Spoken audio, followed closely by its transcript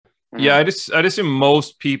Yeah, I'd assume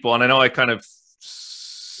most people, and I know I kind of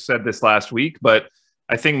said this last week, but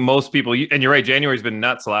I think most people, and you're right, January's been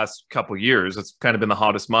nuts the last couple of years. It's kind of been the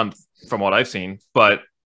hottest month from what I've seen. But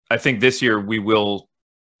I think this year we will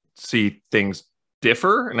see things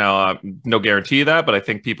differ. Now, no guarantee of that, but I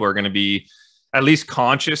think people are going to be at least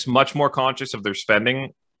conscious, much more conscious of their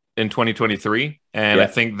spending in 2023. And I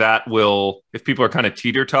think that will, if people are kind of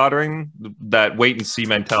teeter-tottering, that wait and see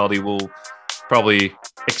mentality will probably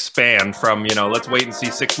expand from, let's wait and see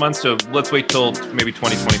 6 months to let's wait till maybe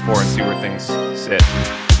 2024 and see where things sit.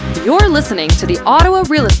 You're listening to the Ottawa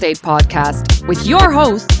Real Estate Podcast with your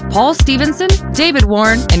hosts, Paul Stevenson, David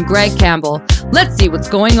Warren, and Greg Campbell. Let's see what's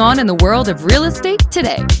going on in the world of real estate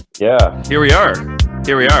today. Yeah. Here we are.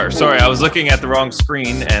 Sorry, I was looking at the wrong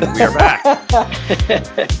screen, and we are back.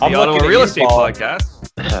 The Ottawa Real Estate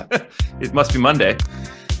Podcast. It must be Monday.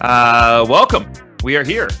 Welcome. We are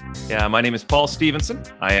here. Yeah, my name is Paul Stevenson.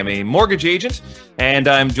 I am a mortgage agent, and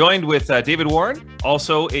I'm joined with David Warren,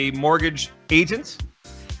 also a mortgage agent.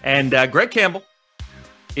 And Greg Campbell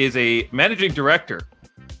is a managing director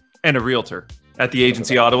and a realtor at the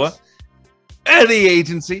agency Ottawa.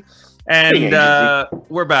 And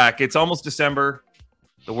we're back. It's almost December.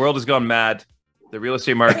 The world has gone mad. The real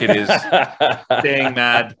estate market is staying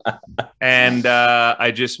mad. And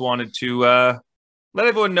I just wanted to let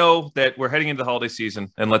everyone know that we're heading into the holiday season,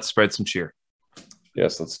 and let's spread some cheer.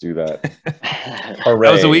 Yes, let's do that. Hooray.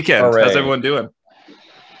 How was the weekend? Hooray. How's everyone doing?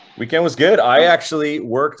 Weekend was good. I actually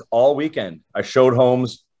worked all weekend. I showed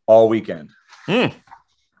homes all weekend. And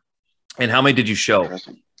how many did you show?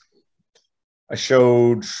 I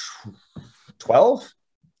showed 12.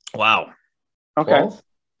 Wow. Okay. 12.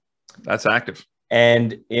 That's active.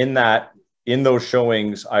 And in those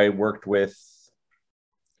showings, I worked with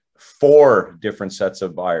 4 different sets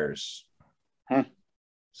of buyers.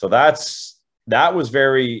 So that was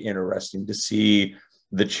very interesting to see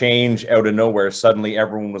the change out of nowhere. Suddenly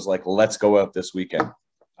everyone was like, let's go out this weekend.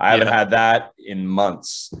 I haven't had that in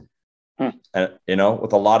months. And,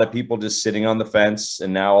 with a lot of people just sitting on the fence,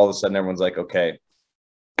 and now all of a sudden everyone's like, okay.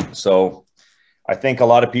 So I think a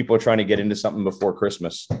lot of people are trying to get into something before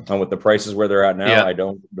Christmas, and with the prices where they're at now, I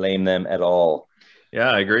don't blame them at all. Yeah,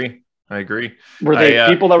 I agree. Were they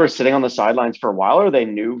people that were sitting on the sidelines for a while, or they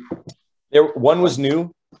knew? One was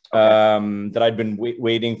new. That I'd been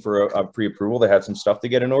waiting for a pre-approval. They had some stuff to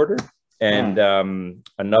get in order. And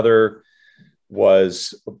another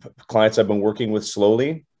was clients I've been working with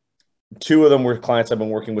slowly. 2 of them were clients I've been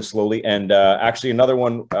working with slowly. And actually another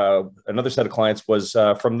one, another set of clients was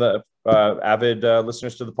from the avid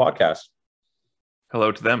listeners to the podcast.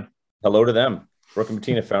 Hello to them. Brooke and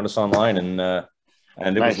Bettina found us online, and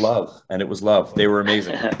it was love. And it was love. They were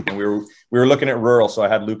amazing. And we were looking at rural. So I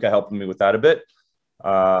had Luca helping me with that a bit.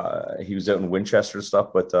 He was out in Winchester and stuff,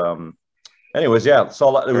 but anyways,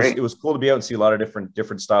 it was cool to be out and see a lot of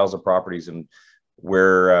different styles of properties and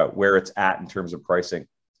where it's at in terms of pricing,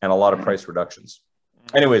 and a lot of price reductions.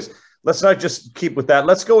 Anyways, let's not just keep with that.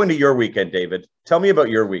 Let's go into your weekend, David. Tell me about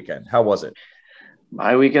your weekend. How was it?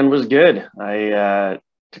 My weekend was good. I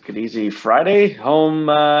took it easy Friday home,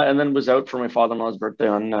 and then was out for my father-in-law's birthday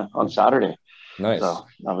on Saturday. Nice. So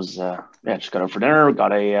that was just got out for dinner.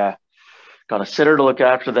 Got a sitter to look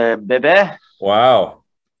after the baby. Wow.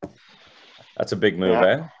 That's a big move,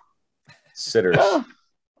 eh? Sitters.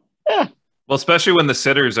 Yeah. Well, especially when the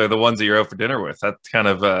sitters are the ones that you're out for dinner with. That's kind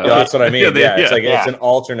of... that's what I mean. It's an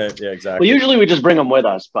alternate. Yeah, exactly. Well, usually we just bring them with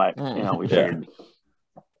us, but, we figured...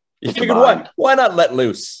 You figured what? Why not let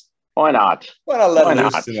loose? Why not? Why not let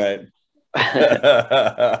loose tonight?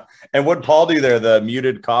 And what'd Paul do there, the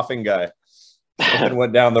muted coughing guy? Something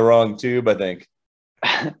went down the wrong tube, I think.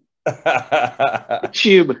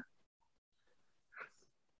 Tube.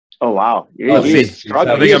 Oh wow! He's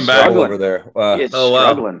struggling. He's struggling over there.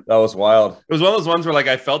 Struggling. That was wild. It was one of those ones where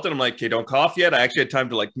I felt it. I'm like, okay, don't cough yet. I actually had time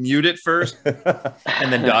to mute it first,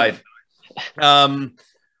 and then died.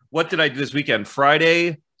 What did I do this weekend?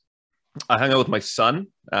 Friday, I hung out with my son.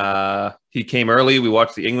 He came early. We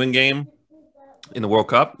watched the England game in the World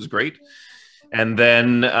Cup. It was great. And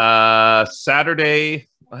then Saturday,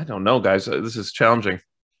 I don't know, guys. This is challenging.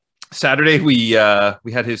 Saturday, we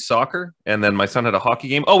had his soccer, and then my son had a hockey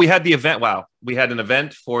game. Oh, we had the event. Wow. We had an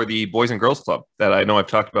event for the Boys and Girls Club that I know I've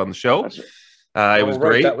talked about on the show. It was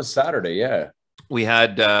great. That was Saturday, yeah. We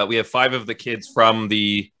have 5 of the kids from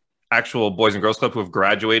the actual Boys and Girls Club who have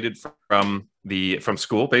graduated from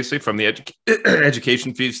school, basically, from the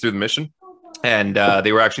education fees through the mission. And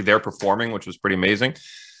they were actually there performing, which was pretty amazing. It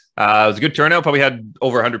was a good turnout. Probably had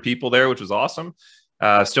over 100 people there, which was awesome.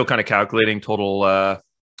 Still kind of calculating total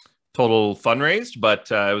total fundraised,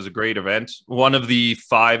 but it was a great event. One of the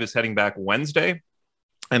 5 is heading back Wednesday,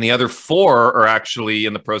 and the other 4 are actually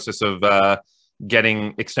in the process of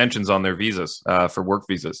getting extensions on their visas for work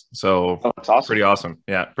visas. So that's awesome. Pretty awesome.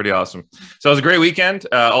 Yeah, pretty awesome. So it was a great weekend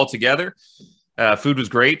altogether. Food was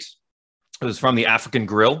great. It was from the African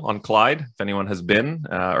Grill on Clyde. If anyone has been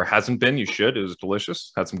or hasn't been, you should. It was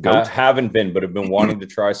delicious. Had some goat. I haven't been, but I've been wanting to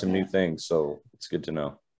try some new things. So it's good to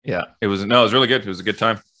know. Yeah, it was really good. It was a good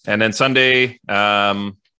time. And then Sunday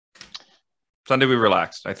we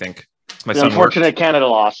relaxed, I think. My son unfortunate worked. Canada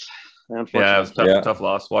loss. Yeah, it was tough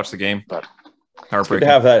loss. Watch the game. But heartbreaking.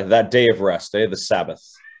 Good to have that day of rest, the Sabbath.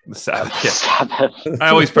 The Sabbath. Yeah. Sabbath. I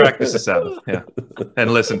always practice the Sabbath. Yeah,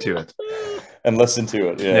 and listen to it.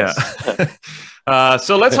 Yes. Yeah.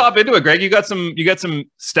 So let's hop into it, Greg. You got some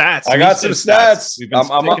stats. I got some stats.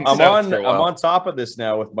 I'm on top of this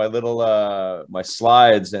now with my little my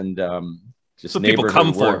slides and just what people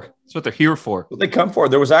come for. That's what they're here for. What they come for.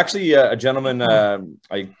 There was actually a gentleman. The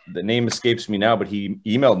name escapes me now, but he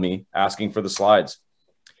emailed me asking for the slides.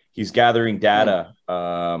 He's gathering data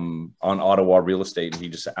on Ottawa real estate, and he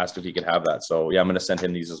just asked if he could have that. So yeah, I'm going to send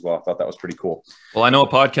him these as well. I thought that was pretty cool. Well, I know a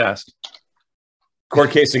podcast.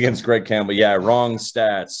 Court case against Greg Campbell. Yeah, wrong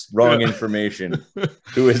stats, wrong information.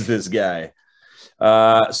 Who is this guy?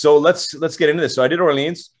 So let's get into this. So I did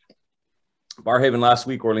Orleans, Barrhaven last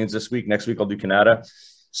week, Orleans this week. Next week I'll do Canada.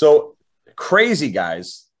 So crazy,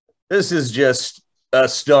 guys. This is just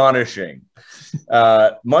astonishing.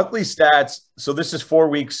 Monthly stats. So this is 4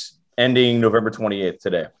 weeks ending November 28th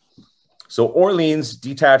today. So Orleans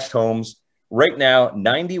detached homes right now,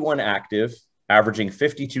 91 active, averaging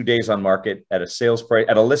 52 days on market at a sales price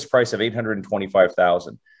at a list price of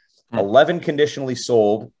 $825,000. 11 conditionally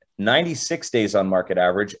sold, 96 days on market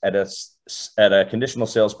average at a conditional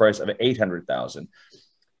sales price of $800,000.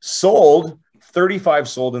 Sold, 35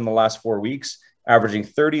 sold in the last 4 weeks, averaging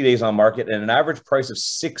 30 days on market and an average price of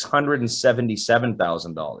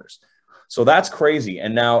 $677,000. So that's crazy.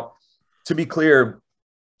 And now, to be clear,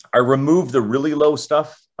 I removed the really low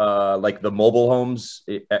stuff, like the mobile homes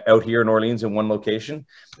out here in Orleans in one location.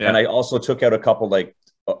 Yeah. And I also took out a couple like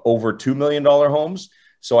over $2 million homes.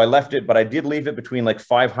 So I left it, but I did leave it between like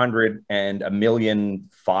 500 and $1.5 million,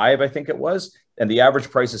 I think it was. And the average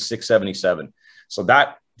price is 677. So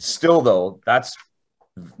that still though, that's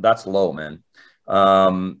low, man.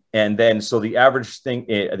 And then, so the average thing,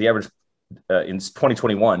 in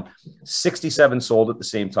 2021, 67 sold at the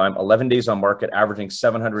same time, 11 days on market, averaging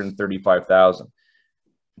 735,000.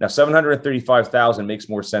 Now, 735,000 makes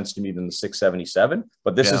more sense to me than the 677,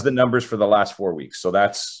 but this is the numbers for the last 4 weeks. So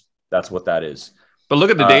that's what that is. But look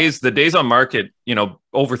at the days on market,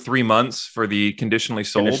 over 3 months for the conditionally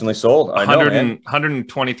sold. I know,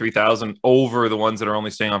 123,000 over the ones that are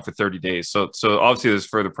only staying on for 30 days. So obviously there's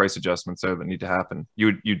further price adjustments there that need to happen.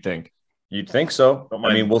 You'd think. You'd think so.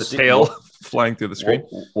 I mean, we'll see. Tail flying through the screen.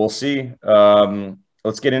 We'll see.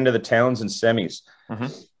 Let's get into the towns and semis. Mm-hmm.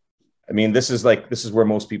 I mean, this is where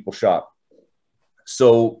most people shop.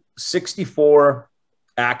 So 64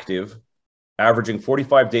 active, averaging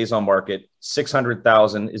 45 days on market,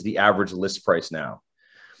 600,000 is the average list price now.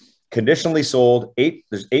 Conditionally sold,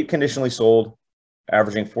 there's 8 conditionally sold,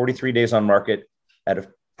 averaging 43 days on market at a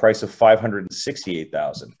price of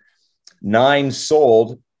 568,000. 9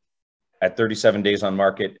 sold at 37 days on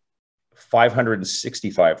market,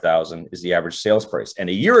 565,000 is the average sales price. And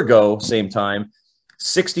a year ago, same time,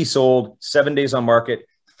 60 sold, 7 days on market,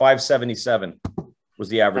 577 was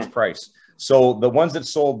the average price. So the ones that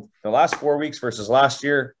sold the last 4 weeks versus last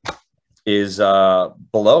year is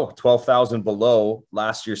below 12,000 below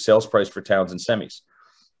last year's sales price for towns and semis.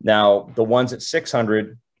 Now, the ones at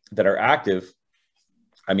 600 that are active,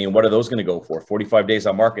 I mean, what are those going to go for? 45 days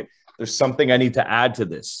on market. There's something I need to add to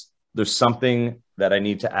this.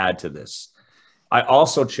 I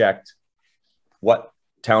also checked what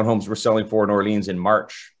townhomes were selling for in Orleans in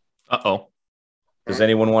March. Uh-oh. Does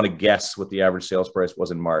anyone want to guess what the average sales price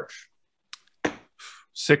was in March?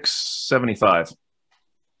 675.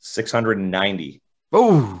 690.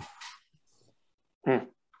 Oh.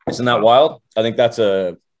 Isn't that wild? I think that's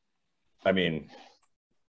the end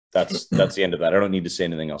of that. I don't need to say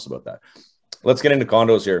anything else about that. Let's get into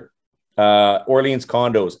condos here. Orleans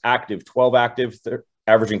condos, active, 12 active,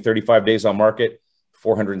 averaging 35 days on market.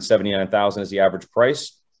 479,000 is the average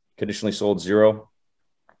price. Conditionally sold 0.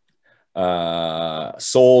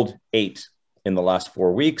 Sold 8 in the last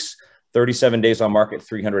 4 weeks. 37 days on market,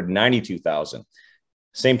 392,000.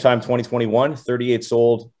 Same time, 2021, 38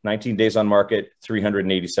 sold, 19 days on market,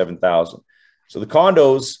 387,000. So the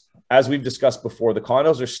condos, as we've discussed before, the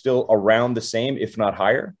condos are still around the same, if not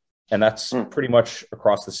higher. and that's pretty much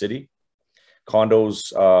across the city.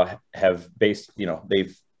 Condos have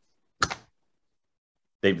they've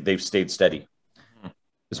stayed steady,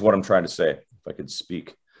 is what I'm trying to say. If I could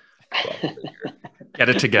speak. Get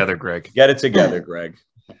it together, Greg. Get it together, Greg.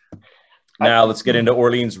 Now let's get into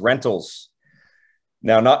Orleans rentals.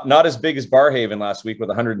 Now, not as big as Barhaven last week with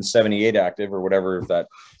 178 active or whatever that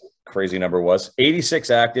crazy number was. 86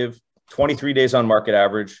 active, 23 days on market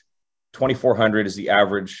average. 2,400 is the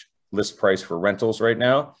average list price for rentals right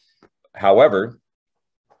now. However,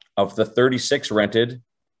 of the 36 rented,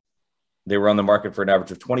 they were on the market for an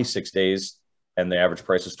average of 26 days, and the average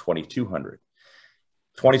price is 2,200.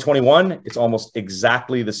 2021, it's almost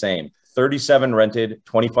exactly the same. 37 rented,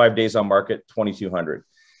 25 days on market, 2,200.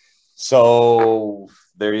 So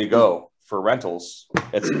there you go. For rentals,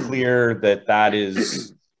 it's clear that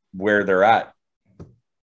is where they're at.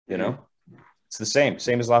 You know, it's the same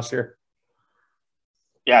as last year.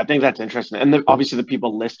 Yeah, I think that's interesting. And obviously the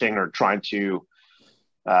people listing are trying to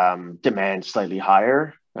demand slightly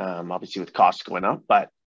higher, obviously with costs going up, but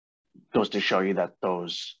goes to show you that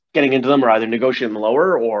those getting into them are either negotiating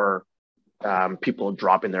lower or people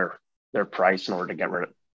dropping their price in order to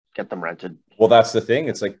get them rented. Well, that's the thing.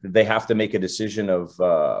 It's like they have to make a decision of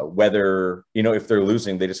whether, if they're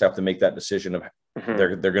losing, they just have to make that decision of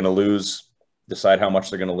they're going to lose, decide how much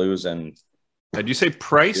they're going to lose. And did you say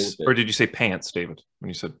price or did you say pants, David? When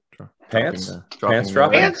you said pants, pants,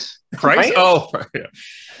 price? Oh,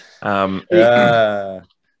 yeah.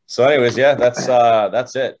 So anyways, yeah,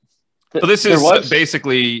 that's it. So this is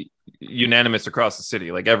basically unanimous across the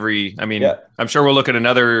city. Like I'm sure we'll look at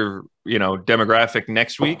another, demographic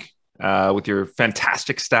next week with your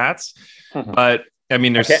fantastic stats. But I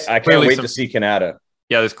mean, I can't wait to see Canada.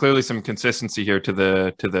 Yeah, there's clearly some consistency here to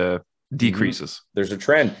the decreases. There's a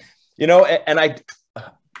trend, and I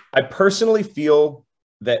personally feel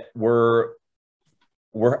that we're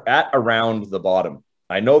at around the bottom.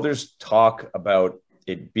 I know there's talk about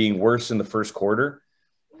it being worse in the first quarter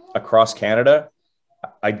across Canada.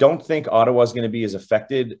 I don't think Ottawa is going to be as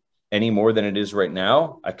affected any more than it is right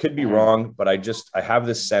now. I could be wrong, but I have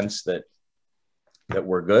this sense that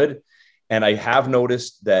we're good. And I have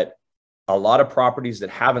noticed that a lot of properties that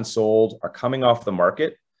haven't sold are coming off the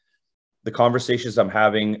market. The conversations I'm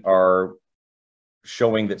having are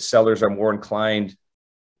showing that sellers are more inclined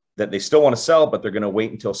that they still want to sell, but they're going to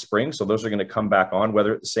wait until spring. So those are going to come back on,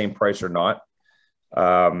 whether at the same price or not.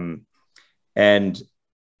 And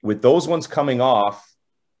with those ones coming off,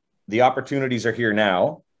 the opportunities are here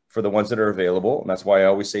now for the ones that are available. And that's why I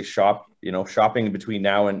always say shopping between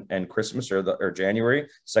now and Christmas or January,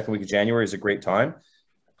 second week of January is a great time.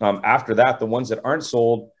 After that, the ones that aren't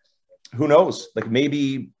sold, who knows? Like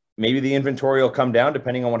maybe the inventory will come down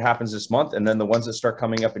depending on what happens this month. And then the ones that start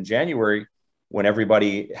coming up in January, when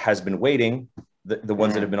everybody has been waiting, the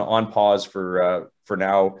ones that have been on pause for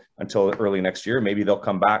now until early next year, maybe they'll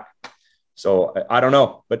come back. So I don't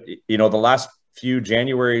know, but the last few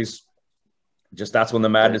Januaries, just that's when the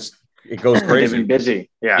madness, it goes crazy. They've been busy.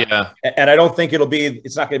 Yeah. And I don't think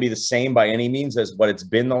it's not going to be the same by any means as what it's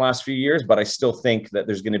been the last few years, but I still think that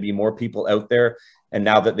there's going to be more people out there. And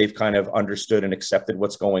now that they've kind of understood and accepted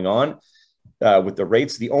what's going on with the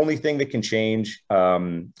rates, the only thing that can change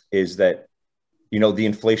is that, the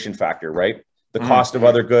inflation factor, right? The cost of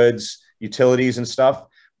other goods, utilities and stuff.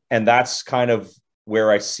 And that's kind of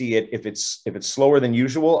where I see it. If it's slower than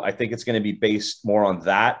usual, I think it's going to be based more on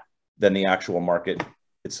that than the actual market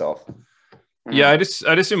itself. Yeah,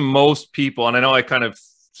 I'd assume most people, and I know I kind of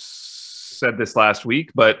said this last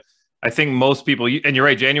week, but I think most people, and you're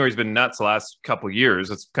right, January's been nuts the last couple of years.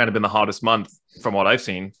 It's kind of been the hottest month from what I've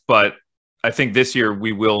seen. But I think this year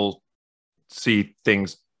we will see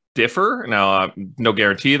things differ. Now, no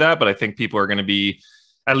guarantee of that, but I think people are going to be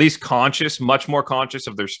at least much more conscious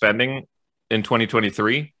of their spending in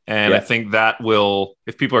 2023. And I think that will,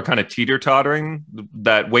 if people are kind of teeter-tottering,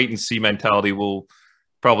 that wait and see mentality will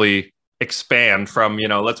probably expand from,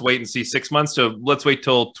 let's wait and see 6 months to let's wait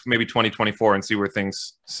till maybe 2024 and see where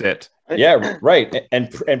things sit. Yeah, right.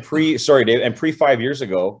 And pre 5 years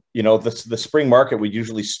ago, the spring market would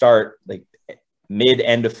usually start like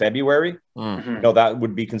mid-end of February. That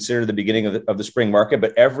would be considered the beginning of the spring market.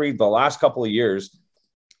 But the last couple of years,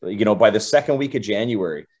 by the second week of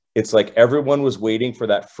January, it's like everyone was waiting for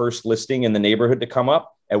that first listing in the neighborhood to come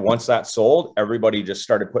up. And once that sold, everybody just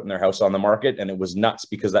started putting their house on the market. And it was nuts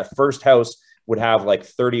because that first house would have like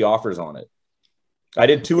 30 offers on it. I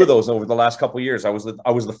did 2 of those over the last couple of years. I was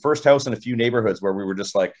the first house in a few neighborhoods where we were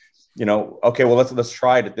just like, okay, well, let's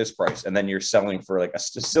try it at this price. And then you're selling for like a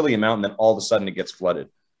silly amount. And then all of a sudden it gets flooded.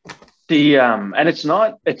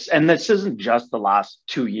 And this isn't just the last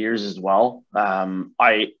 2 years as well. You're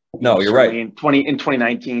right. In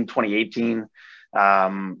 2019, 2018, I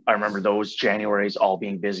remember those Januaries all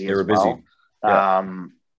being busy as well. Busy. Yeah.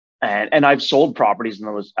 And I've sold properties in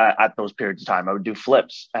those at those periods of time. I would do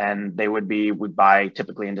flips, and we'd buy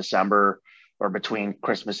typically in December or between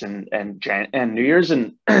Christmas and New Year's,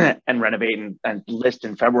 and and renovate and list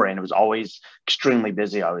in February. And it was always extremely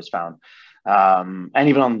busy, I always found. And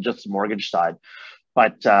even on just the mortgage side.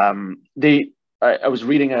 But I was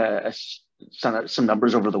reading some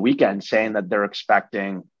numbers over the weekend saying that they're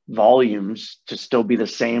expecting volumes to still be the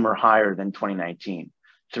same or higher than 2019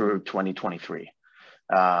 through 2023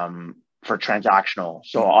 for transactional.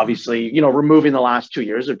 So obviously, removing the last 2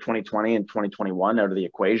 years of 2020 and 2021 out of the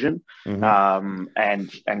equation, and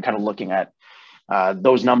kind of looking at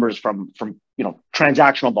those numbers from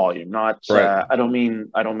transactional volume, not right. I don't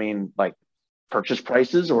mean like purchase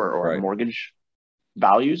prices or right. mortgage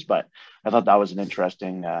values, but I thought that was an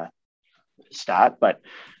interesting stat. But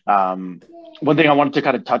one thing I wanted to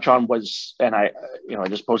kind of touch on was, and I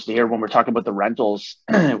just posted here when we're talking about the rentals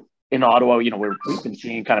in Ottawa, we've been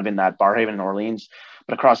seeing kind of in that Barhaven and Orleans,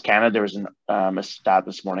 but across Canada, there was a stat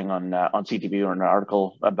this morning on CTV, or an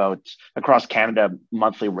article about across Canada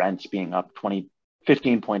monthly rents being up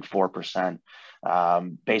 15.4%,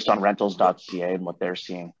 based on rentals.ca and what they're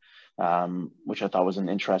seeing. Which I thought was an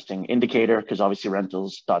interesting indicator, because obviously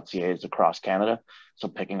rentals.ca is across Canada, so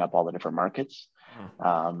picking up all the different markets.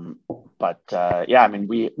 But I mean,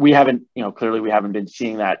 we haven't, clearly we haven't been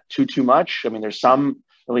seeing that too much. I mean, there's some,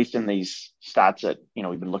 at least in these stats that,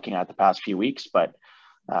 we've been looking at the past few weeks, but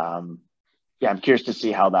I'm curious to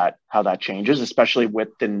see how that changes, especially with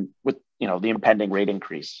the impending rate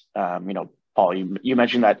increase. Paul, you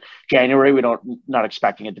mentioned that January, not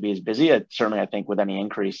expecting it to be as busy. Certainly, I think with any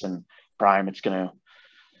increase in prime, it's going to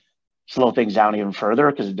slow things down even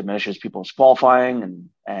further, because it diminishes people's qualifying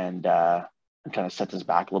and kind of sets us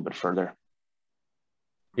back a little bit further.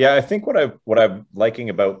 Yeah, I think what I'm liking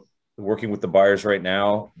about working with the buyers right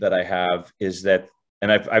now that I have is that,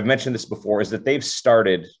 and I've mentioned this before, is that they've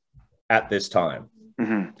started at this time.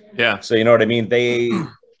 Mm-hmm. Yeah. So you know what I mean?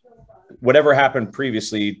 Whatever happened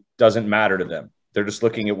previously doesn't matter to them. They're just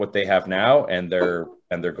looking at what they have now, and they're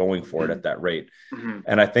going for it at that rate. Mm-hmm.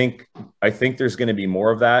 And I think there's going to be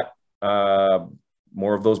more of that,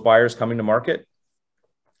 more of those buyers coming to market.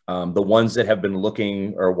 The ones that have been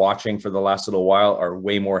looking or watching for the last little while are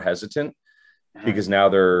way more hesitant, because now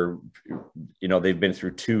they've been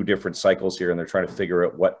through 2 different cycles here, and they're trying to figure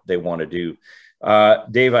out what they want to do.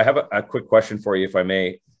 Dave, I have a quick question for you, if I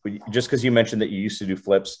may, just because you mentioned that you used to do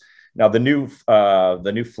flips. Now, the new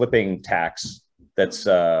flipping tax that's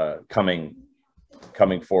coming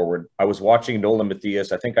forward. I was watching Nolan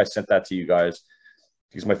Matthias. I think I sent that to you guys.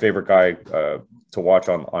 He's my favorite guy to watch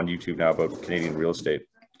on YouTube now about Canadian real estate.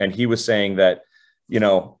 And he was saying that,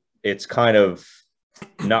 it's kind of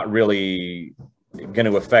not really going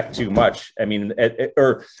to affect too much. I mean,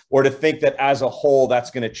 or to think that as a whole, that's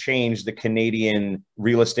going to change the Canadian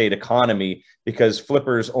real estate economy, because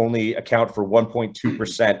flippers only account for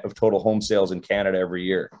 1.2% of total home sales in Canada every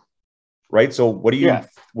year. Right. So what do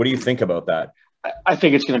you think about that? I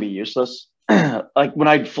think it's going to be useless. Like when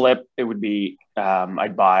I'd flip, it would be,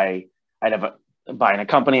 I'd buy in a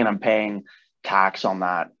company, and I'm paying tax on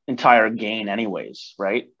that entire gain anyways.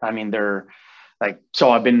 Right. I mean, so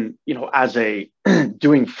I've been, as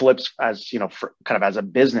doing flips as, for kind of as a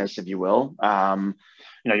business, if you will,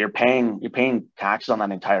 you're paying taxes on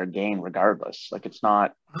that entire gain regardless. Like it's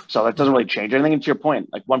not, so that doesn't really change anything. And to your point,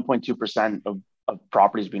 like 1.2% of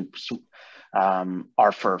properties being,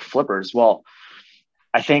 are for flippers. Well,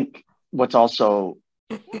 I think what's also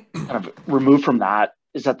kind of removed from that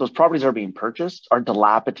is that those properties that are being purchased are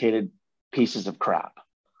dilapidated pieces of crap.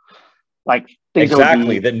 Like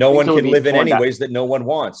exactly that no one can live in anyways, that no one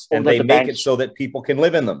wants, and they make it so that people can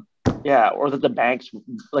live in them. Yeah, or that the banks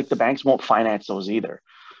won't finance those either.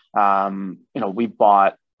 I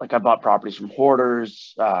bought properties from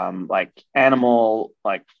hoarders, like animal,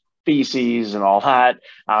 like feces and all that.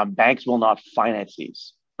 Banks will not finance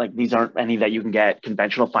these. Like these aren't any that you can get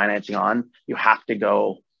conventional financing on. You have to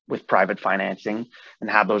go with private financing and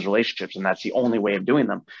have those relationships, and that's the only way of doing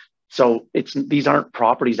them. So these aren't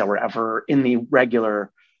properties that were ever in the regular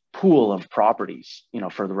pool of properties,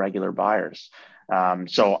 for the regular buyers.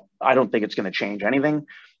 So I don't think it's going to change anything.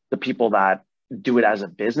 The people that do it as a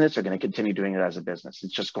business are going to continue doing it as a business.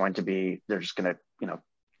 It's just going to be, they're just going to,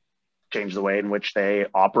 change the way in which they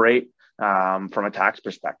operate from a tax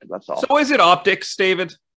perspective. That's all. So is it optics,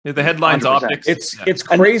 David? The headlines, 100%. optics. It's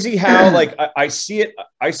crazy how like I see it.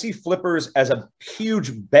 I see flippers as a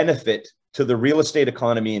huge benefit to the real estate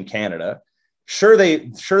economy in Canada. Sure, they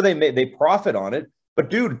profit on it, but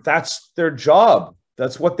dude, that's their job.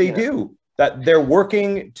 That's what they do. That they're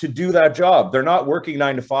working to do that job. They're not working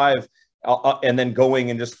 9 to 5 and then going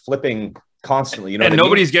and just flipping constantly. You know, and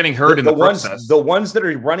nobody's getting hurt in the process. The ones that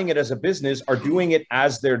are running it as a business are doing it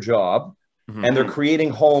as their job. And they're creating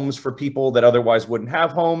homes for people that otherwise wouldn't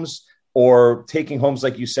have homes, or taking homes,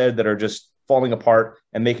 like you said, that are just falling apart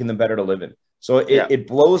and making them better to live in. So it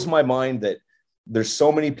blows my mind that there's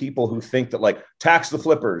so many people who think that like tax the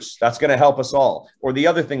flippers, that's going to help us all. Or the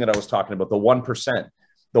other thing that I was talking about, the 1%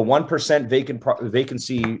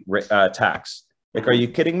 vacancy tax. Like, are you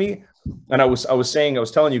kidding me? And I was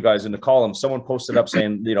telling you guys in the column, someone posted up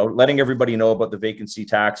saying, you know, letting everybody know about the vacancy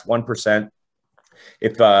tax, 1%.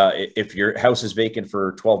 If your house is vacant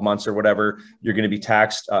for 12 months or whatever, you're going to be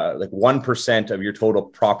taxed like 1% of your total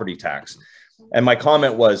property tax. And my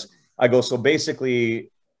comment was, I go, so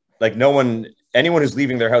basically, like anyone who's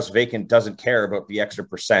leaving their house vacant doesn't care about the extra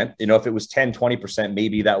percent. You know, if it was 10, 20%,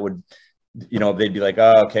 maybe that would, you know, they'd be like,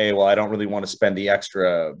 oh, okay, well, I don't really want to spend the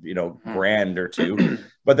extra, you know, grand or two.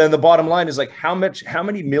 But then the bottom line is like, how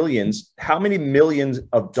many millions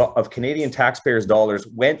of Canadian taxpayers' dollars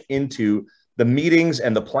went into the meetings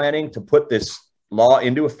and the planning to put this law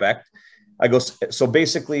into effect? I go, so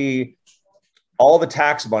basically all the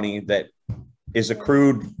tax money that is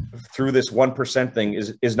accrued through this 1% thing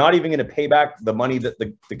is not even going to pay back the money that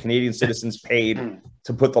the Canadian citizens paid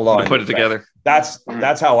to put the law in. Put it together.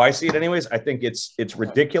 That's how I see it anyways. I think it's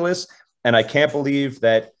ridiculous. And I can't believe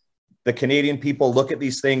that the Canadian people look at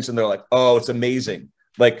these things and they're like, oh, it's amazing.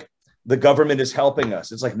 Like, the government is helping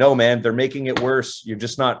us. It's like, no, man, they're making it worse. You're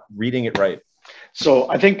just not reading it right. So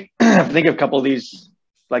I think of a couple of these,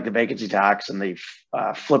 like the vacancy tax and the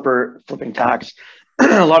flipping tax.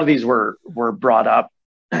 A lot of these were brought up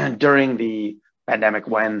during the pandemic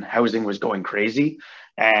when housing was going crazy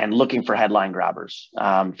and looking for headline grabbers,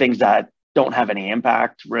 things that don't have any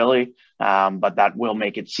impact really, but that will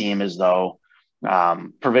make it seem as though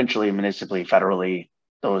provincially, municipally, federally,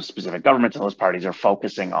 those specific governments and those parties are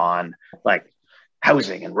focusing on like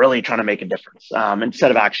housing and really trying to make a difference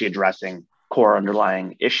instead of actually addressing core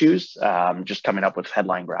underlying issues, just coming up with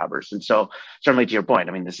headline grabbers. And so certainly to your point,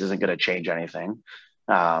 I mean, this isn't going to change anything.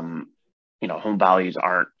 You know, home values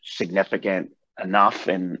aren't significant enough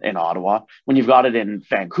in Ottawa. When you've got it in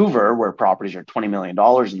Vancouver, where properties are $20 million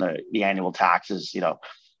and the annual tax is, you know,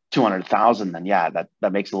 $200,000, then yeah,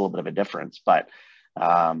 that makes a little bit of a difference. But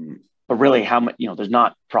really, how much, you know, there's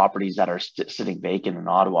not properties that are sitting vacant in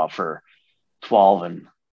Ottawa for 12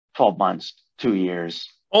 months, 2 years.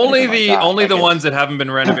 Only the ones that haven't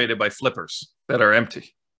been renovated by flippers that are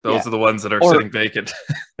empty. Those are the ones that are sitting vacant.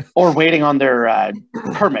 Or waiting on their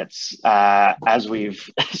permits, as we've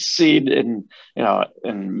seen in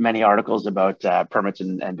many articles about permits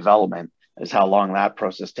and development, is how long that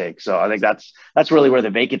process takes. So I think that's really where the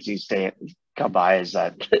vacancies come by, is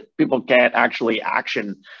that people can't actually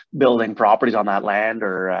action building properties on that land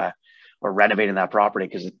or renovating that property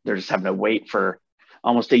because they're just having to wait for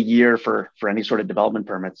almost a year for any sort of development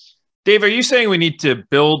permits. Dave, are you saying we need to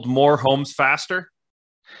build more homes faster?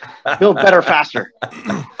 Build better, faster.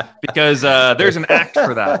 Because there's an act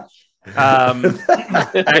for that.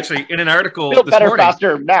 Actually, in an article build this better, morning,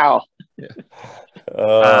 faster now.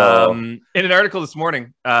 In an article this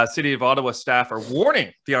morning, City of Ottawa staff are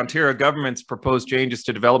warning the Ontario government's proposed changes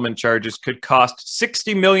to development charges could cost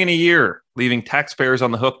 $60 million a year, leaving taxpayers on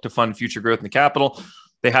the hook to fund future growth in the capital.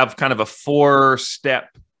 They have kind of a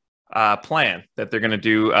 4-step plan that they're going to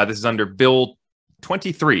do. This is under Bill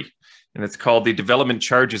 23, and it's called the Development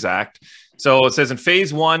Charges Act. So it says in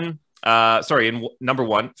number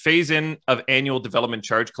 1, phase in of annual development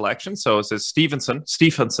charge collection. So it says Stephenson,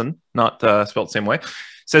 not spelled the same way. It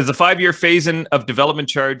says the 5-year phase in of development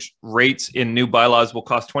charge rates in new bylaws will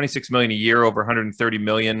cost $26 million a year over $130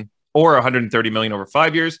 million, or $130 million over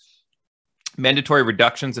 5 years. Mandatory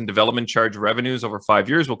reductions in development charge revenues over 5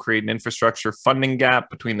 years will create an infrastructure funding gap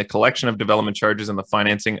between the collection of development charges and the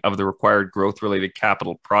financing of the required growth-related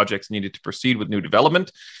capital projects needed to proceed with new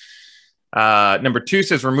development. Number 2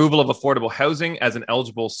 says removal of affordable housing as an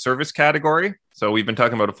eligible service category. So we've been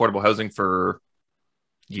talking about affordable housing for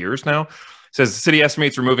years now. It says the city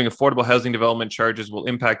estimates removing affordable housing development charges will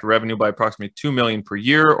impact revenue by approximately $2 million per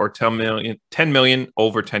year, or $10 million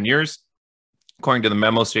over 10 years. According to the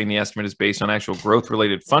memo stating the estimate is based on actual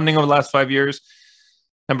growth-related funding over the last 5 years.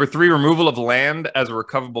 Number 3, removal of land as a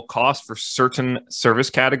recoverable cost for certain service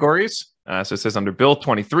categories. So it says under Bill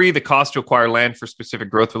 23, the cost to acquire land for specific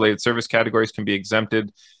growth-related service categories can be exempted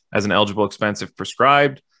as an eligible expense if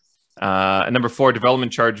prescribed. And number 4,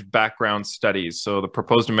 development charge background studies. So the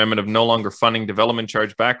proposed amendment of no longer funding development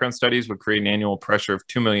charge background studies would create an annual pressure of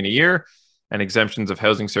 $2 million a year, and exemptions of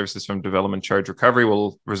housing services from development charge recovery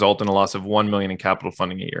will result in a loss of $1 million in capital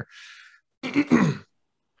funding a year.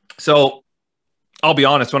 So I'll be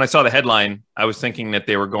honest, when I saw the headline, I was thinking that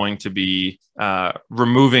they were going to be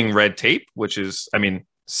removing red tape, which is, I mean,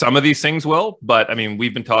 some of these things will, but I mean,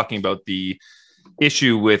 we've been talking about the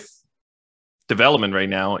issue with development right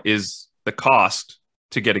now is the cost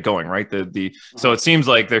to get it going, right? So it seems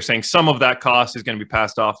like they're saying some of that cost is going to be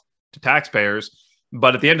passed off to taxpayers,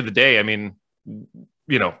 but at the end of the day, I mean,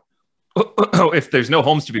 you know, if there's no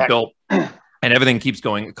homes to be built and everything keeps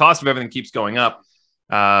going, the cost of everything keeps going up.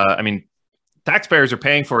 I mean, taxpayers are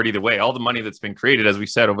paying for it either way. All the money that's been created, as we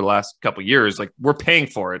said, over the last couple of years, like we're paying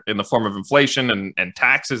for it in the form of inflation and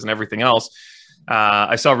taxes and everything else.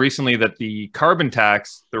 I saw recently that the carbon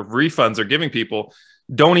tax, the refunds they're giving people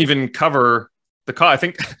don't even cover the cost.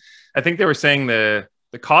 I think they were saying the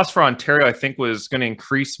cost for Ontario, I think, was going to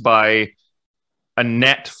increase by a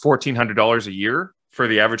net $1,400 a year for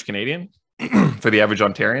the average Canadian, for the average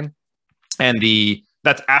Ontarian. And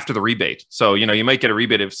that's after the rebate. So, you know, you might get a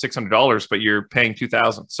rebate of $600, but you're paying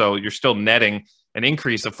 $2,000. So you're still netting an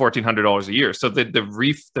increase of $1,400 a year. So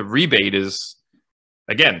the rebate is,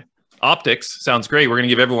 again, optics sounds great. We're going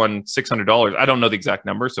to give everyone $600. I don't know the exact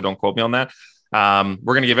number, so don't quote me on that.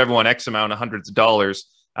 We're going to give everyone X amount of hundreds of dollars,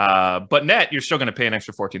 but net, you're still going to pay an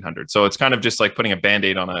extra $1,400. So it's kind of just like putting a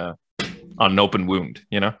Band-Aid on an open wound,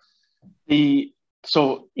 you know?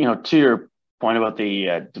 So, you know, to your point about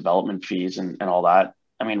the development fees and all that,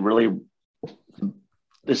 I mean, really,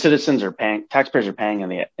 the citizens are paying, taxpayers are paying in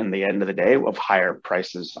the end of the day of higher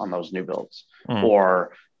prices on those new builds,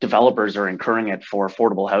 or developers are incurring it for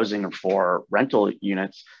affordable housing or for rental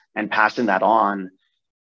units and passing that on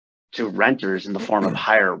to renters in the form of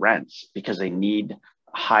higher rents because they need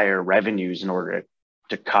higher revenues in order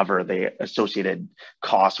to cover the associated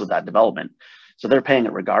costs with that development. So they're paying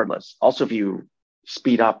it regardless. Also, if you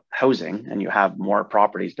speed up housing and you have more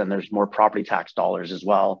properties, then there's more property tax dollars as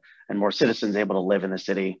well, and more citizens able to live in the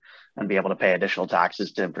city and be able to pay additional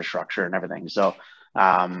taxes to infrastructure and everything. So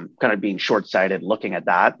kind of being short-sighted looking at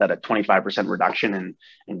that a 25% reduction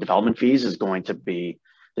in development fees is going to be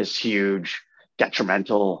this huge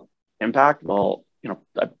detrimental impact. Well, you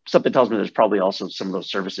know, something tells me there's probably also some of those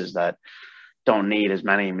services that don't need as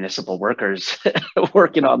many municipal workers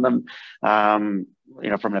working on them, you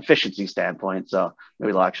know, from an efficiency standpoint. So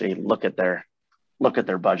maybe they'll actually look at their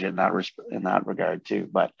budget in that regard too.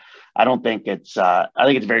 But I don't think I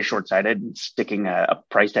think it's very short-sighted sticking a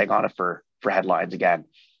price tag on it for headlines again,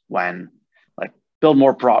 when like build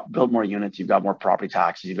more units, you've got more property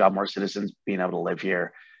taxes, you've got more citizens being able to live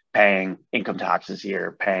here, paying income taxes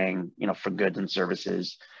here, paying, you know, for goods and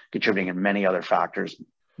services, contributing in many other factors,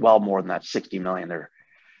 well more than that 60 million they're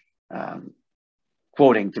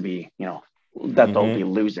quoting to be, you know, that they'll be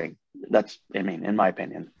losing. That's, I mean, in my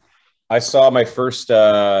opinion. I saw my first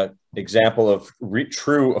example of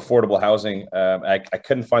true affordable housing. I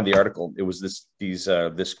couldn't find the article. It was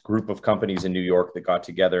this group of companies in New York that got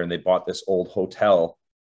together and they bought this old hotel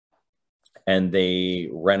and they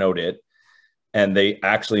renovated it. And they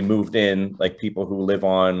actually moved in like people who live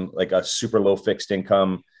on like a super low fixed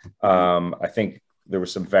income. I think there were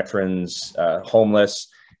some veterans, homeless,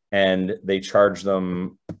 and they charge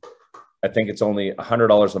them, I think it's only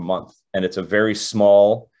 $100 a month. And it's a very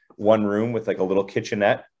small one room with like a little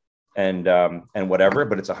kitchenette and whatever,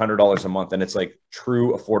 but it's $100 a month. And it's like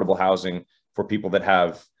true affordable housing for people that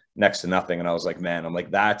have next to nothing. And I was like, man, I'm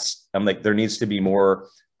like, there needs to be more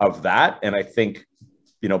of that. And I think,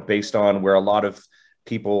 you know, based on where a lot of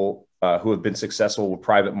people who have been successful with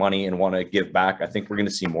private money and want to give back, I think we're going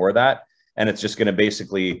to see more of that. And it's just going to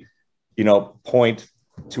basically, you know, point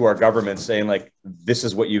to our government saying like, this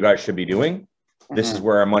is what you guys should be doing. This is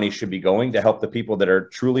where our money should be going to help the people that are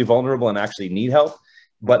truly vulnerable and actually need help,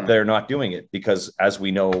 but they're not doing it because, as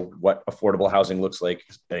we know, what affordable housing looks like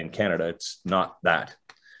in Canada, it's not that.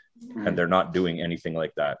 And they're not doing anything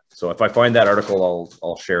like that. So if I find that article,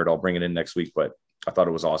 I'll share it. I'll bring it in next week, but I thought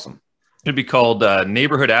it was awesome. It'd be called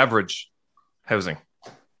neighborhood average housing.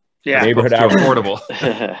 Yeah. Neighborhood average. Affordable.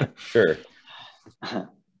 Sure.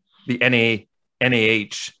 The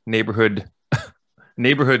NAH neighborhood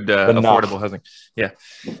affordable housing. Yeah.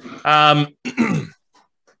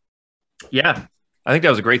 Yeah. I think that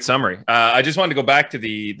was a great summary. I just wanted to go back to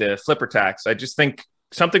the flipper tax. I just think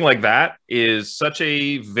something like that is such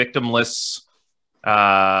a victimless.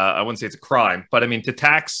 I wouldn't say it's a crime, but I mean, to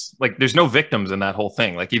tax, like, there's no victims in that whole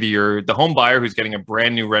thing. Like, either you're the home buyer who's getting a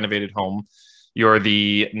brand new renovated home, you're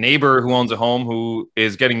the neighbor who owns a home who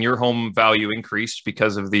is getting your home value increased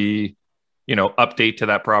because of the, update to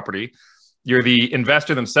that property. You're the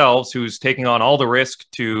investor themselves who's taking on all the risk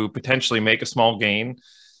to potentially make a small gain.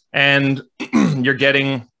 And you're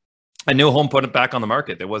getting a new home put back on the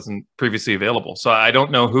market that wasn't previously available. So I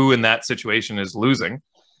don't know who in that situation is losing,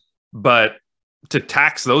 but to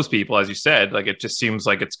tax those people, as you said, like, it just seems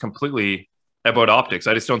like it's completely about optics.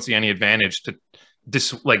 I just don't see any advantage to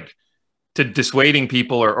dissuading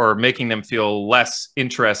people or making them feel less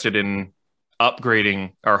interested in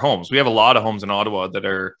upgrading our homes. We have a lot of homes in Ottawa that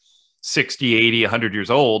are 60, 80, 100 years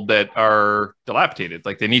old that are dilapidated.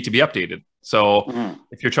 Like, they need to be updated. So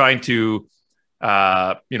if you're trying to,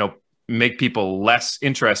 make people less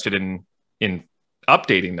interested in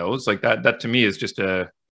updating those, like that to me is just a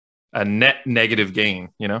net negative gain,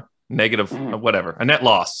 negative, whatever, a net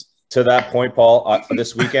loss. To that point, Paul,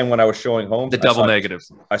 this weekend when I was showing homes, the double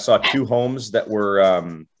negatives, I saw 2 homes that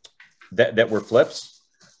were that were flips,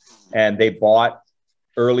 and they bought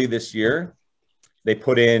early this year. They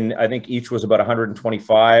put in, I think each was about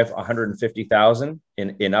 125, 150,000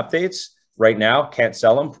 in updates. Right now, can't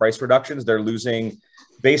sell them. Price reductions. They're losing,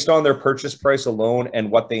 based on their purchase price alone and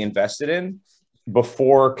what they invested in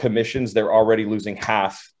before commissions. They're already losing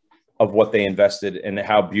half of what they invested and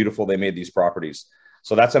how beautiful they made these properties.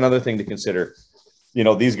 So that's another thing to consider.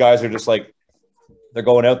 These guys are just like, they're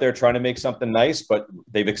going out there trying to make something nice, but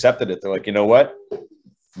they've accepted it. They're like, you know what?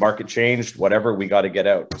 Market changed, whatever, we got to get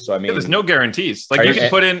out. So, I mean, there's no guarantees. Like, you can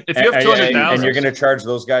put in, if you have 200,000 and you're going to charge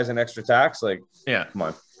those guys an extra tax. Like, yeah, come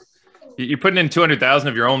on. You're putting in 200,000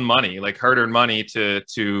 of your own money, like hard-earned money,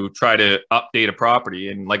 to try to update a property.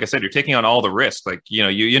 And like I said, you're taking on all the risk. Like, you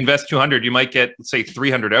invest 200, you might get, say,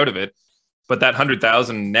 300 out of it, but that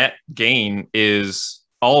 100,000 net gain is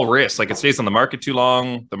all risk. Like, it stays on the market too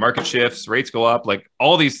long, the market shifts, rates go up. Like,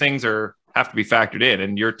 all these things have to be factored in,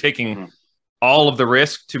 and you're taking all of the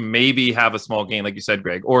risk to maybe have a small gain, like you said,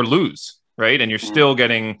 Greg, or lose, right? And you're still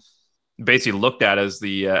getting basically looked at as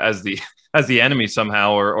the enemy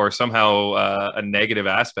somehow, or somehow a negative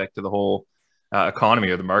aspect to the whole economy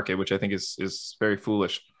or the market, which I think is very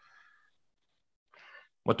foolish.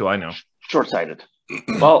 What do I know? Short-sighted.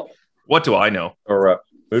 Well, what do I know? Or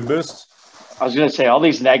mood boost? I was going to say, all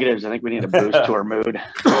these negatives, I think we need a boost to our mood.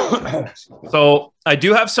 So I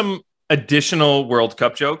do have some additional World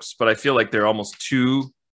Cup jokes, but I feel like they're almost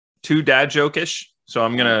too dad joke-ish. So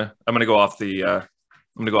I'm gonna go off the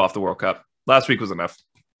World Cup. Last week was enough.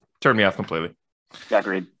 Turned me off completely. Yeah,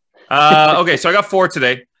 agreed. Okay, so I got 4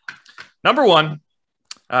 today. Number 1,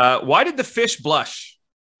 why did the fish blush?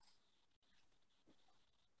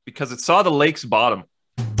 Because it saw the lake's bottom.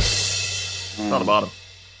 Saw the bottom.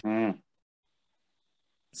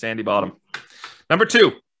 Sandy bottom. Number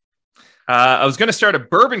 2, I was going to start a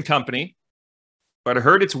bourbon company, but I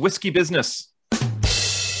heard it's whiskey business.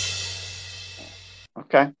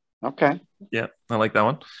 Okay. Yeah, I like that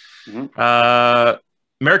one.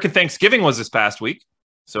 American Thanksgiving was this past week,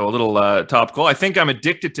 so a little topical. I think I'm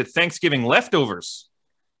addicted to Thanksgiving leftovers.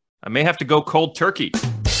 I may have to go cold turkey.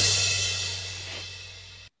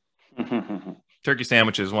 Turkey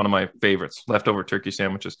sandwiches, one of my favorites. Leftover turkey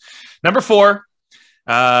sandwiches. Number 4,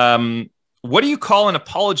 what do you call an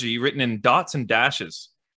apology written in dots and dashes?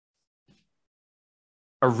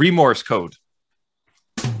 A remorse code.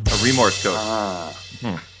 A remorse code.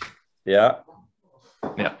 Yeah.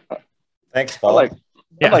 Thanks, Paul.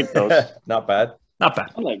 I like those. Not bad. Not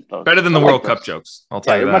bad. I like those. Better than the World Cup jokes. I'll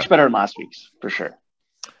tell you that. Much better than last week's, for sure.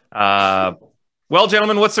 Well,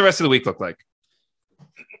 gentlemen, what's the rest of the week look like?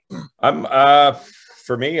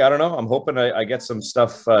 For me, I don't know. I'm hoping I get some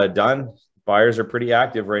stuff done. Buyers are pretty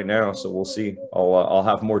active right now, so we'll see. I'll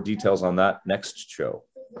have more details on that next show.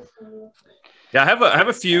 Yeah, I have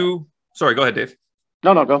a few. Sorry, go ahead, Dave.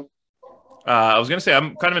 No, go. I was going to say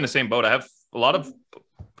I'm kind of in the same boat. I have a lot of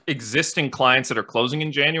existing clients that are closing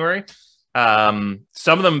in January. Some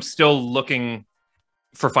of them still looking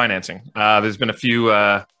for financing. There's been a few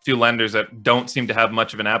lenders that don't seem to have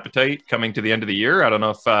much of an appetite coming to the end of the year. I don't know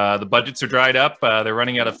if the budgets are dried up. They're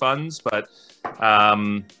running out of funds, but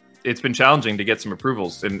it's been challenging to get some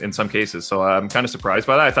approvals in some cases. So I'm kind of surprised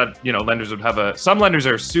by that. I thought, lenders would have some lenders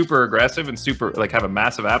are super aggressive and super have a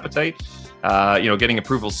massive appetite, getting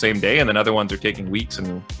approvals same day. And then other ones are taking weeks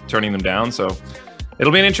and turning them down. So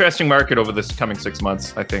it'll be an interesting market over this coming 6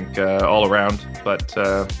 months, I think, all around. But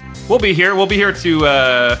we'll be here. We'll be here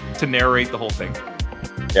to narrate the whole thing.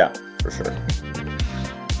 Yeah, for sure.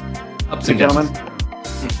 Ups and downs. Gentlemen,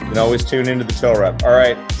 You can always tune into the Till Rep. All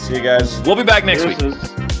right. See you guys. We'll be back next week.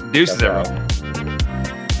 Deuces, Ciao, everyone.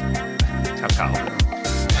 Ciao, ciao.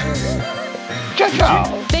 Ciao,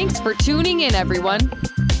 ciao. Thanks for tuning in, everyone.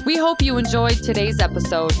 We hope you enjoyed today's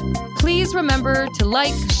episode. Please remember to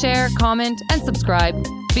like, share, comment, and subscribe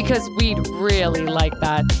because we'd really like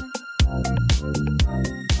that.